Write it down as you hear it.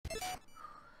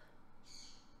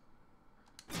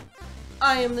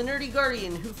I am the nerdy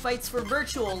guardian who fights for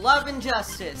virtual love and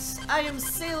justice. I am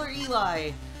Sailor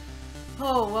Eli.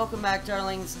 Oh, welcome back,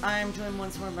 darlings. I am joined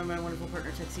once more by my wonderful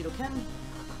partner, Tuxedo Ken.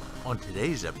 On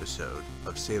today's episode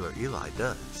of Sailor Eli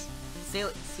Does.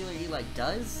 Sailor Eli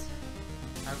Does?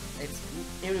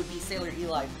 It would be Sailor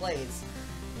Eli Plays.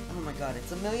 Oh my god,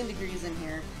 it's 1,000,000 degrees in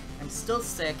here. I'm still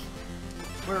sick.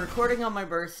 We're recording on my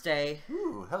birthday.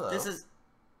 Ooh, hello.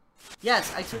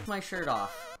 Yes, I took my shirt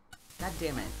off. God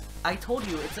damn it. I told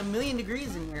you, it's 1,000,000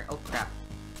 degrees in here. Oh, crap.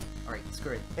 Alright,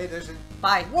 screw it. Hey, there's a...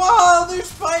 Bye. Whoa, there's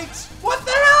spikes! What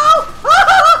the hell?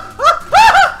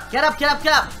 Get up, get up,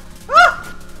 get up!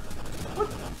 I'm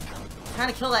trying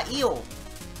to kill that eel.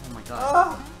 Oh my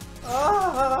god.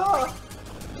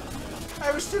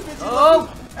 I was too busy Oh!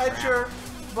 looking at your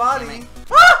body.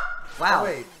 Wow. Oh,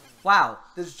 wait. Wow.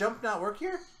 Does jump not work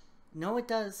here? No, it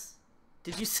does.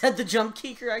 Did you set the jump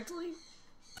key correctly?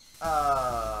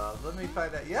 Let me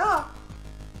find out. Yeah.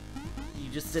 You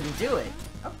just didn't do it.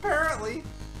 Apparently.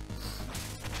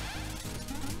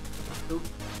 Oop.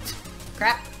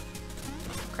 Crap.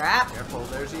 Crap. Careful,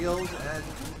 there's eels and...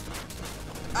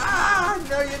 Ah!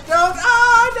 No, you don't!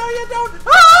 Ah! No, you don't!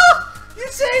 Ah! You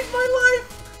saved my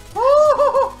life!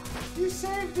 Oh! You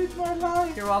saved my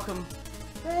life! You're welcome.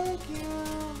 Thank you!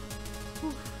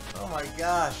 Oh my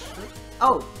gosh.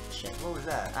 Oh, shit. What was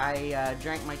that? I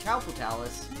drank my Chowful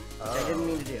Chalice, which I didn't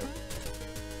mean to do.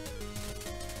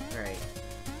 Alright.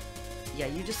 Yeah,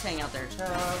 you just hang out there.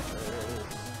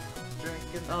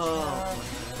 Drinking the Oh.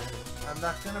 I'm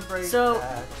not gonna break So,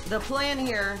 that. the plan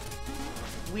here,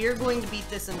 we are going to beat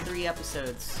this in 3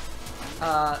 episodes.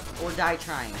 Or die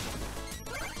trying.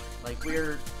 Like,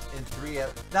 we're... In 3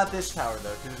 not this tower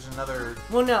though, because there's another...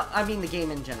 Well, no, I mean the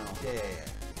game in general. Yeah.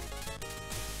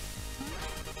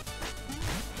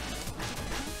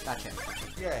 Gotcha.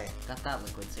 Yay. Got that,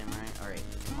 Liquid Samurai. Alright,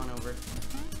 come on over.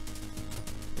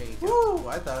 There you go. Woo!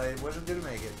 I thought I wasn't gonna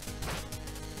make it.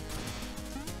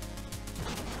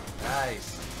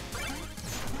 Nice.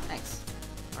 Thanks.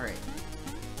 Alright.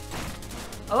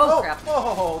 Oh, crap.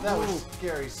 Oh, that was Ooh.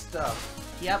 scary stuff.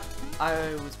 Yep, I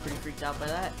was pretty freaked out by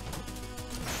that.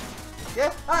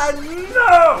 Yeah. Ah,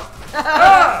 no!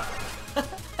 Ah!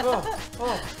 Oh.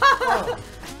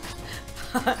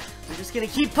 I'm just gonna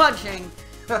keep punching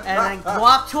and then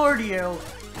walk toward you.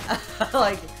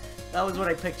 Like, that was what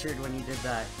I pictured when you did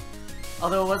that.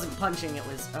 Although it wasn't punching, it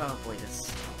was... Oh boy, this...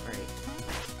 Alright.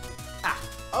 Ah!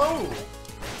 Oh!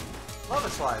 Lava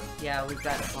slime. Yeah, we've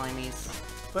got slimies.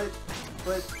 But,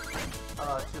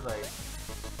 too late.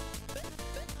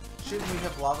 Shouldn't we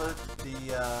have lava, the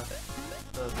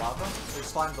lava? Or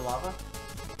slime the lava?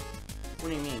 What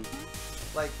do you mean?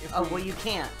 Like, if Oh, well, you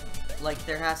can't. Like,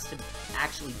 there has to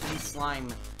actually be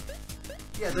slime.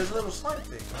 Yeah, there's a little slime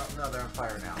thing. Oh, no, they're on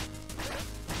fire now.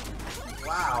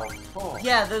 Wow. Oh.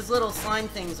 Yeah, those little slime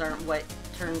things aren't what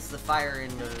turns the fire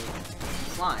into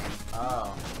slime.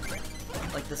 Oh.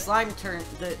 Like, the slime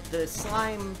the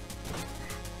slime...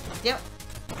 Yep.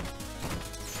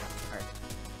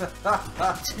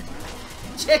 Alright.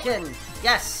 Chicken!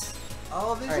 Yes!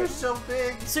 Oh, these Alright. are so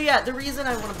big. So yeah, the reason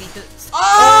I want to beat this... Ah!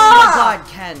 Oh my god,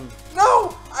 Ken!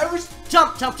 No! I was...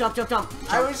 Jump, jump, jump, jump, jump!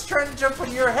 I was trying to jump on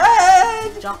your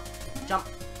head! Jump, jump,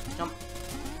 jump.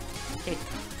 Okay.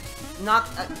 Knock,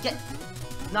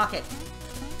 knock it.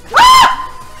 Ah!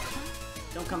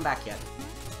 Don't come back yet.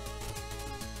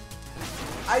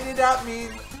 I did not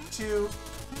mean to...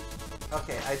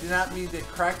 Okay, I did not mean to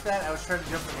crack that. I was trying to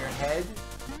jump on your head.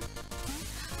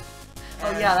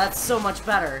 Oh yeah, that's so much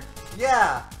better.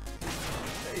 Yeah!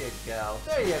 There you go.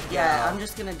 There you go. Yeah, I'm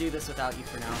just gonna do this without you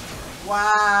for now.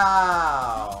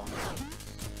 Wow!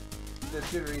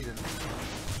 There's good reason.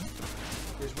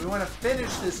 Because we want to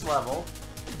finish this level.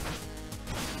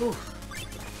 Whew.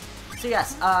 So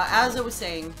yes, as I was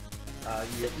saying,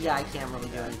 Yeah, I can't really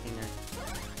do anything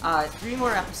there. 3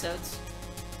 more episodes,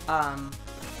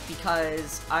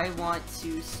 because I want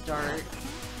to start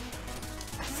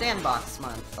Sandbox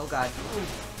Month. Oh god.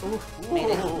 Ooh, made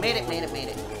it.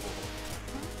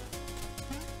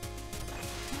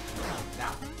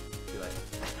 Now. Too late.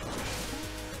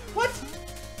 What?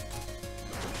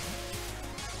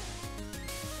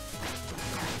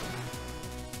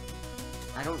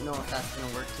 I don't know if that's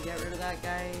gonna work to get rid of that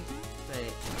guy,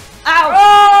 but... Ow!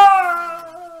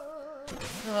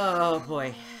 Oh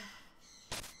boy.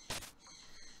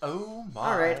 Oh my.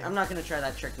 Alright, I'm not gonna try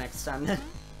that trick next time then.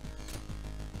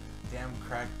 Damn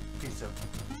cracked piece of...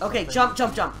 Okay, jump.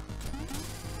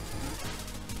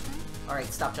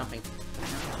 Alright, stop jumping.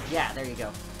 Yeah, there you go.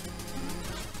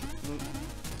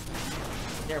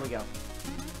 There we go.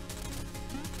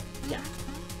 Yeah.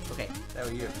 Okay. That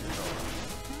was you.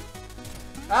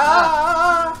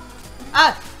 Ah!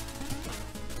 Ah!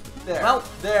 There. Well.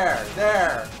 There.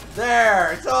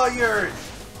 It's all yours.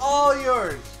 All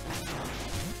yours.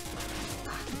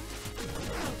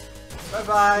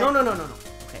 Bye-bye. No.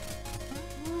 Okay.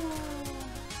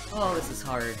 Oh, this is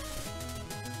hard.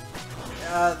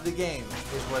 The game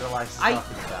is what Elias is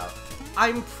talking about.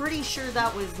 I'm pretty sure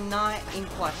that was not in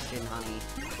question, honey.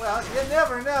 Well, you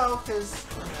never know, because,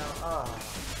 you know, oh!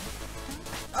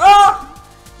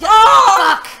 Yeah,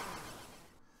 fuck!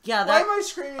 Yeah, Why am I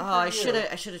screaming for I you? should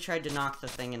have tried to knock the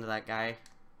thing into that guy.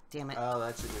 Damn it. Oh,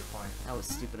 that's a good point. That was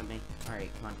stupid of me.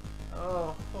 Alright, come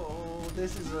Oh, on.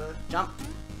 this is a... Jump.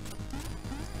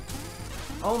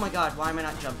 Oh my god, why am I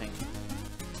not jumping?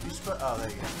 Oh, there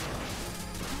you go.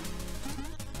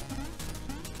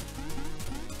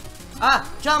 Ah!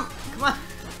 Jump! Come on!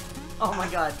 Oh my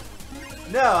god.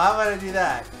 No, how about I do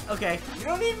that? Okay. You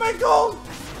don't need my gold!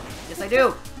 Yes, I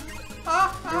do!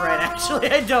 You're right, actually,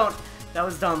 I don't. That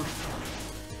was dumb.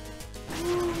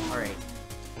 Alright.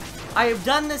 I have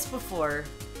done this before.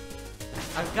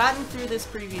 I've gotten through this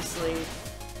previously.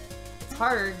 It's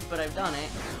hard, but I've done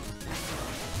it.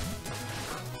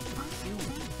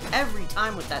 Every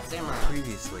time with that samurai.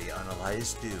 Previously on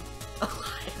Elias Do.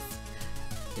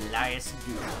 Elias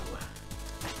Do.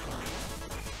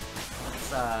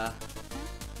 It's, I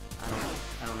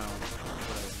don't know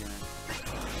what I was doing.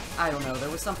 I don't know, there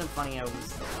was something funny I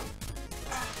was...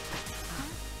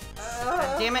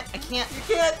 God damn it, I can't. You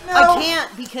can't, no! I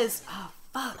can't, because... Oh,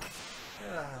 fuck.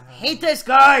 I hate this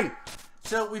guy!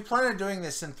 So, we plan on doing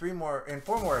this in 4 more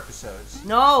episodes.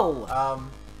 No!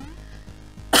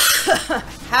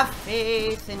 Have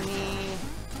faith in me.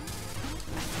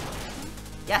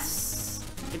 Yes!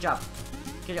 Good job.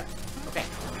 Good job. Okay.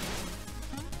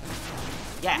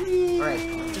 Yeah.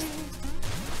 Alright. Just...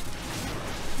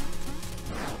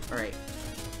 Alright.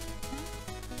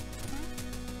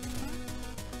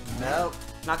 Nope.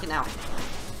 Knock it out.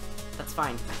 That's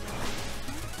fine.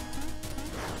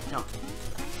 Jump.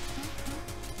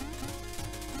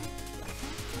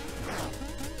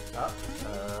 Up.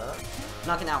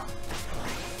 Knock it out.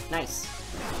 Nice.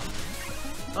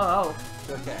 Oh.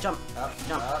 Okay. Jump. Up.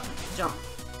 Jump. Up. Jump.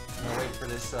 I'm gonna wait for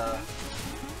this,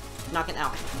 Knock it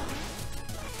out.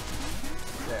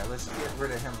 There, let's get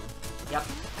rid of him. Yep.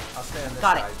 I'll stay on this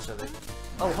Got it. side so that...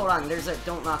 Oh, hold on. There's a...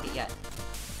 Don't knock it yet.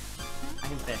 I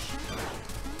can fish.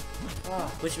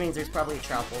 Oh. Which means there's probably a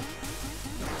trout pool.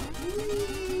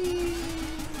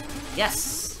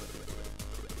 Yes!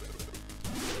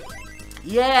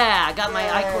 Yeah! I got my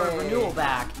Ichor renewal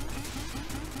back.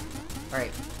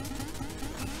 Alright.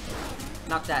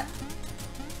 Knock that.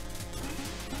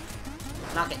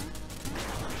 Knock it.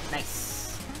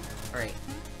 Nice. Alright.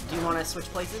 Do you want to switch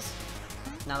places?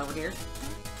 Now that we're here?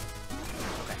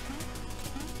 Okay.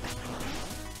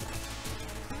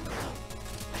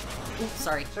 Oops,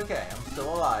 sorry. It's okay, I'm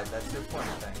still alive. That's the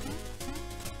important thing.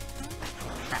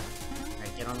 Crap.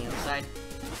 Alright, get on the other side.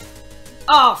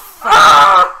 Oh, fuck!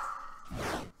 Ah!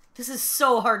 This is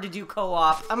so hard to do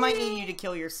co-op. I might need you to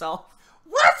kill yourself.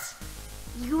 What?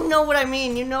 You know what I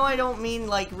mean. You know I don't mean,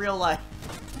 like, real life.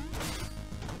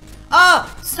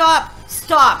 Ah! Stop!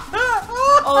 Stop!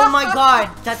 Oh my god.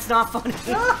 That's not funny.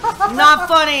 Not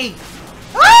funny!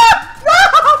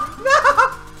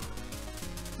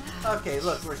 No! Okay,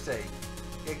 look, we're safe.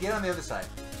 Okay, get on the other side.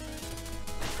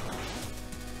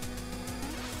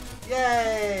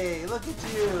 Yay! Look at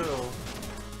you!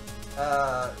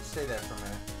 Stay there for a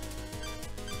minute.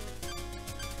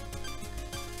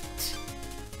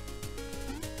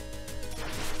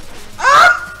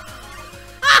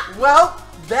 Well,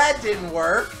 that didn't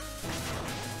work.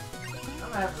 I'm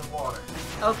gonna have some water.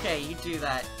 Okay, you do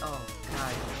that. Oh,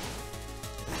 god.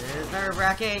 This is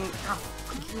nerve-wracking. Oh.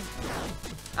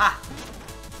 Ah!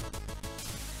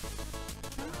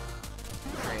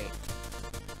 Great.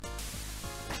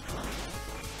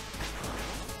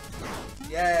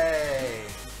 Yay!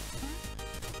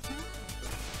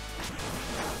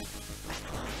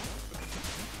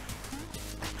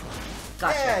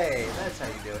 Gotcha. Yay! That's how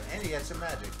you do it. And you got some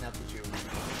magic. Not that you...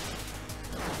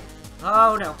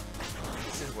 Oh, no.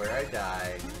 This is where I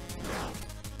die.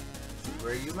 This is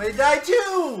where you may die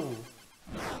too!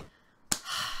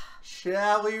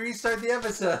 Shall we restart the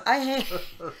episode? I hate...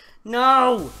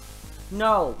 No!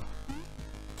 No.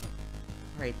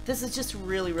 Right, this is just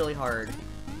really, really hard.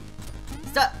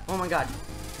 Stop! Oh my god.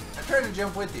 I'm trying to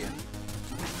jump with you.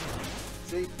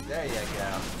 See? There you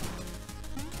go.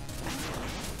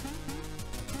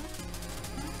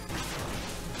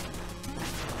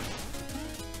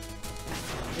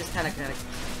 Just kind of...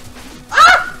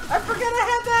 Ah! I forgot I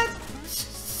had that!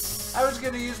 I was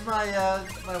gonna use my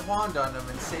my wand on him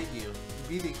and save you.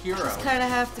 Be the hero. Just kind of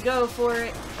have to go for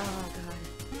it. Oh god.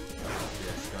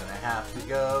 Just gonna have to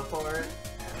go for it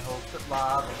and hope that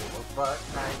lava will butt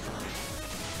knight.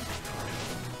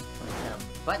 Yeah.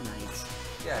 Butt knights.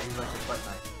 Yeah, he's like a butt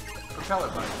knight. Propeller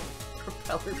butt.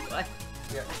 Propeller butt.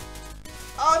 Yeah.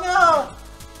 Oh no!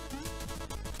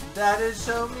 That is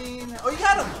so mean. Oh, you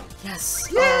got him! Yes.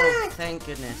 Yay! Oh, thank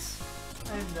goodness.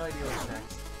 I have no idea what's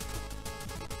next.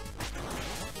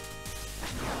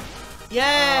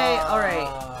 Yay! Alright.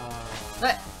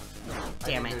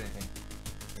 Damn I it. didn't do anything.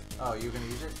 Oh, you gonna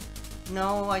use it?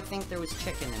 No, I think there was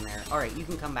chicken in there. Alright, you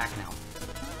can come back now.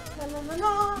 La, la, la,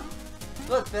 la.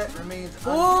 Look, that remains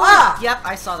Ah! Yep,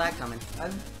 I saw that coming.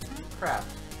 Crap.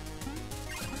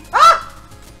 Ah!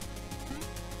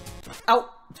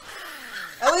 Oh!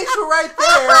 At least we're right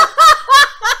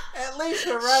there! At least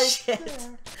we're right Shit.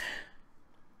 there.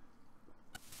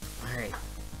 Alright.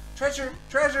 Treasure!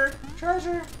 Treasure!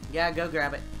 Treasure! Yeah, go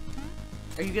grab it.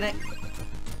 Are you gonna...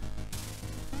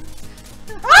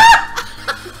 Ah!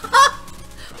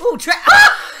 Ooh, I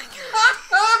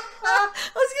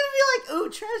was gonna be like, ooh,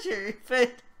 treasure,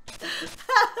 but...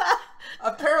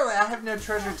 Apparently, I have no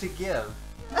treasure to give.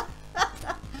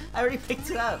 I already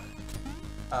picked it up.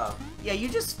 Oh. Yeah, you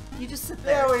just sit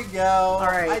there. There we go.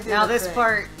 Alright, now this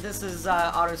part, this is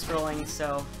auto-scrolling,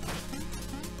 so...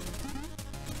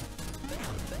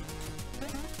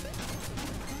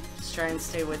 Just try and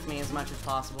stay with me as much as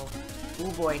possible.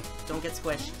 Ooh boy, don't get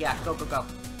squished. Yeah, go, go, go.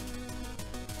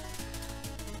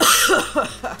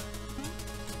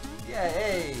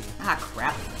 Yay! Ah,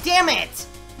 crap. Damn it!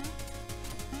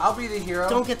 I'll be the hero.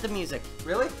 Don't get the music.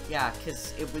 Really? Yeah,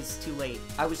 because it was too late.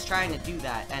 I was trying to do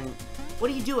that, and...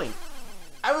 What are you doing?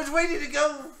 I was waiting to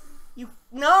go.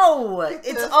 No!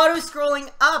 It's auto-scrolling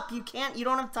up. You can't... You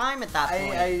don't have time at that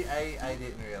point. I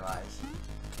didn't realize.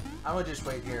 I'm gonna just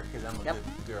wait here because I'm a good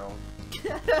girl.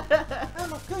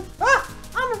 I'm a good... Ah!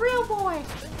 I'm a real boy!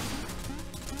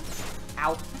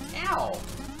 Ow. Ow!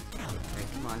 Alright,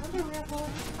 come on. I'm a real boy.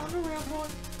 I'm a real boy.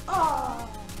 Oh!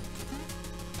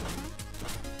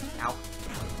 Ow.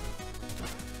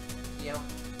 Yep.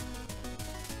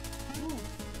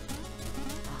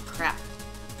 Oh, crap.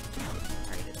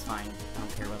 Alright, it's fine. I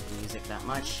don't care about the music that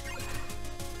much.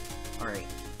 Alright.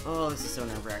 Oh, this is so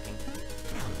nerve-wracking.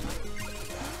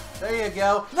 There you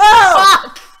go. No!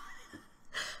 Fuck!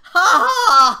 Ha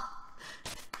ha!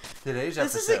 Today's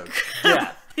This is episode.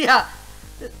 Yeah. Yeah.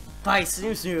 By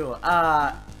Snoo Snoo.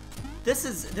 This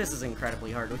is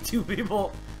incredibly hard with two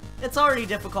people. It's already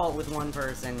difficult with one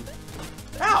person.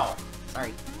 Ow!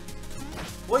 Sorry.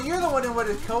 Well, you're the one who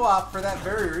wanted co-op for that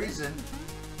very reason.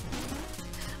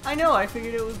 I know, I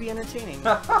figured it would be entertaining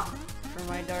for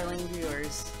my darling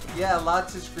viewers. Yeah,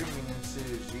 lots of screaming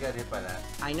ensues. You got hit by that.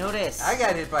 I noticed. I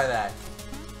got hit by that.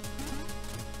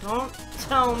 Don't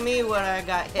tell me what I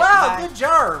got hit Wow, by. good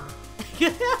job!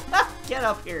 Get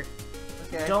up here.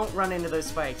 Okay. Don't run into those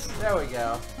spikes. There we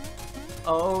go.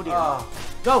 Oh dear. Oh.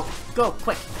 Go! Go!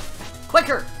 Quick!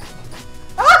 Quicker!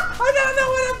 Ah! I don't know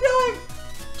what I'm doing!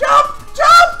 Jump!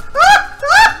 Jump! Ah!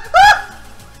 Ah! Ah!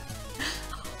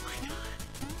 Oh my god.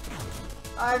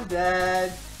 I'm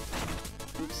dead.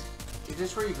 Oops. Is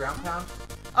this where you ground pound?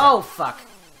 Oh fuck.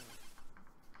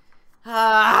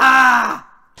 Ah!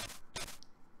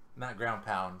 Not ground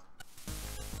pound.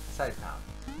 Side pound.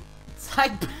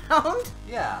 Side pound?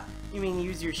 Yeah. You mean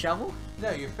use your shovel?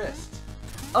 No, your fist.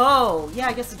 Oh, yeah,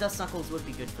 I guess the dust knuckles would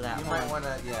be good for that You one. might want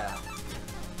to, yeah.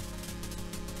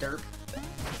 Derp.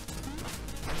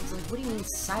 I was like, what do you mean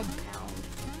side pound?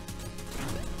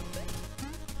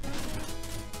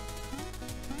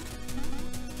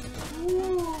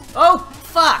 Ooh. Oh,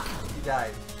 fuck! You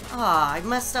died. Ah, I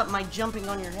messed up my jumping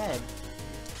on your head.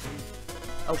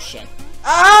 Oh shit.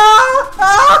 Ah!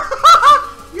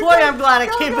 Ah! Boy, I'm glad I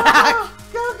came back.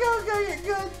 Go, go, go, you're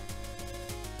good.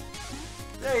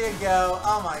 There you go.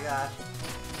 Oh my gosh.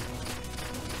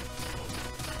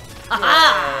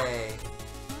 Aha! Yay.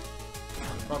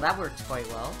 Well, that worked quite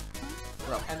well.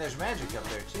 And there's magic up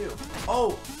there too.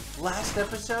 Oh, last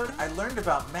episode I learned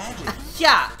about magic.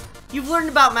 Yeah, you've learned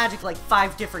about magic like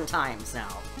 5 different times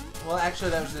now. Well,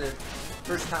 actually that was the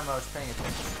first time I was paying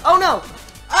attention. Oh no!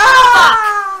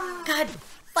 Ah! God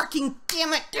fucking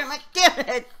damn it, damn it, damn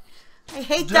it! I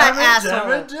hate that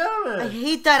asshole. Damn it. I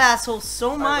hate that asshole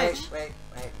so much. Wait.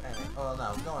 Oh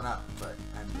no, I'm going up, but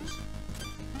I'm just...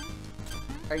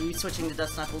 Are you switching to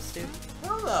Dust Knuckles too?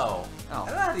 Oh no. Oh. I don't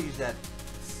know how to use that.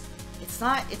 It's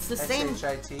not, it's the same.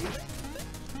 S-H-I-T.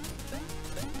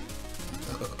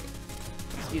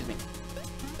 Excuse me.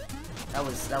 That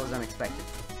was unexpected.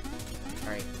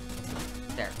 Alright.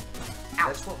 There. Ow.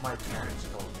 That's what my parents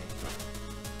told me.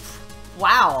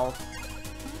 Wow.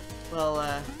 Well,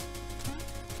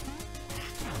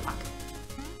 fuck.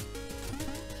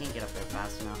 Can't get up there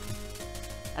fast enough.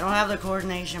 I don't have the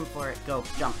coordination for it. Go,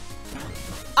 jump.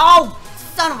 Oh,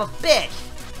 son of a bitch!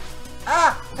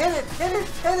 Ah! Hit it! Hit it!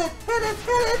 Hit it! Hit it!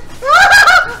 Hit it!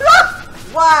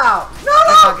 Wow! No!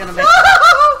 That's not gonna make it.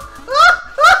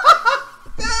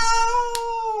 No!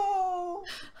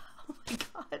 Oh my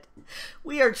god.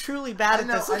 We are truly bad at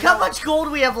this. Look how much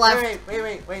gold we have left.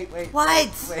 Wait.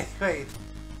 What? Wait.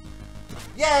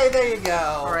 Yay, there you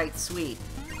go. Alright, sweet.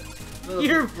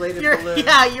 You're balloon.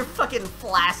 Yeah, you're fucking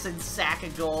flaccid sack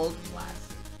of gold.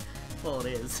 Flaccid. Well,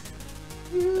 it is.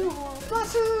 You are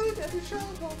blessed and you shall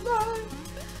not lie.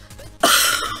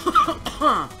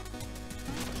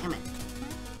 Damn it.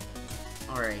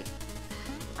 Alright.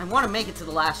 I want to make it to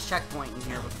the last checkpoint in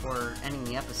here before ending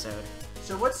the episode.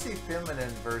 So what's the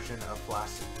feminine version of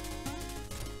flaccid?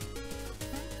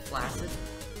 Flaccid?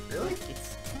 Really?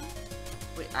 It's...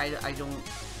 Wait, I don't...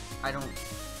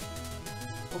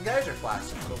 Well, guys are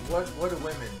flaccid, but what do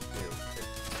women do?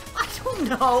 I don't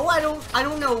know. I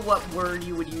don't know what word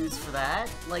you would use for that.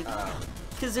 Like,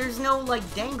 because there's no, like,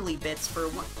 dangly bits for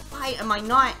what... Why am I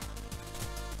not...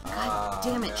 God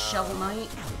damn it, no. Shovel Knight.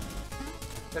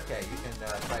 Okay, you can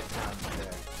try down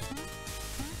there.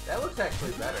 That looks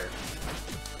actually better.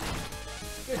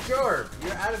 Good job!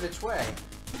 You're out of its way.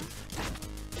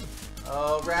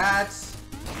 Oh, rats!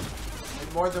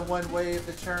 In more than one way of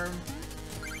the term.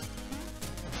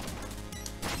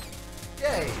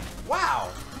 Yay!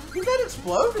 Wow! Did that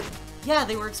explode? Yeah,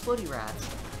 they were explodey rats.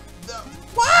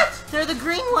 What? They're the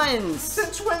green ones!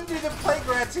 Since when do the plague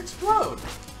rats explode?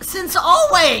 Since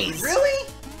always! Really?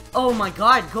 Oh my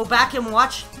god, go back and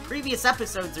watch previous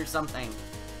episodes or something.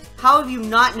 How have you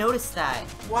not noticed that?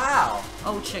 Wow.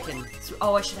 Oh, chicken.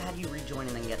 Oh, I should have had you rejoin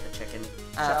and then get the chicken.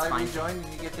 Shall I fine. rejoin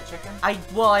and you get the chicken?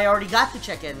 Well, I already got the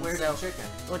chicken. Where's so... the chicken?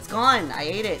 Well, it's gone. I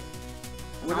ate it.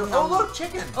 Oh, look,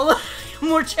 chicken! Oh, look,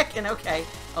 more chicken, okay.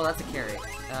 Oh, that's a carrot.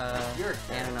 You're a carrot.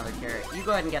 And another carrot. You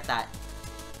go ahead and get that.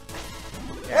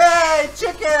 Hey,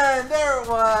 chicken! There it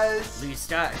was!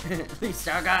 At least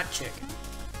I got chicken.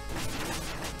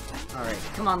 Alright,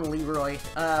 come on, Leroy.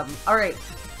 Alright.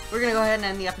 We're gonna go ahead and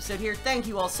end the episode here. Thank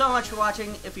you all so much for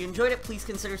watching. If you enjoyed it, please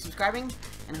consider subscribing,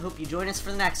 and I hope you join us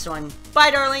for the next one.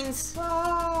 Bye, darlings!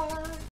 Bye!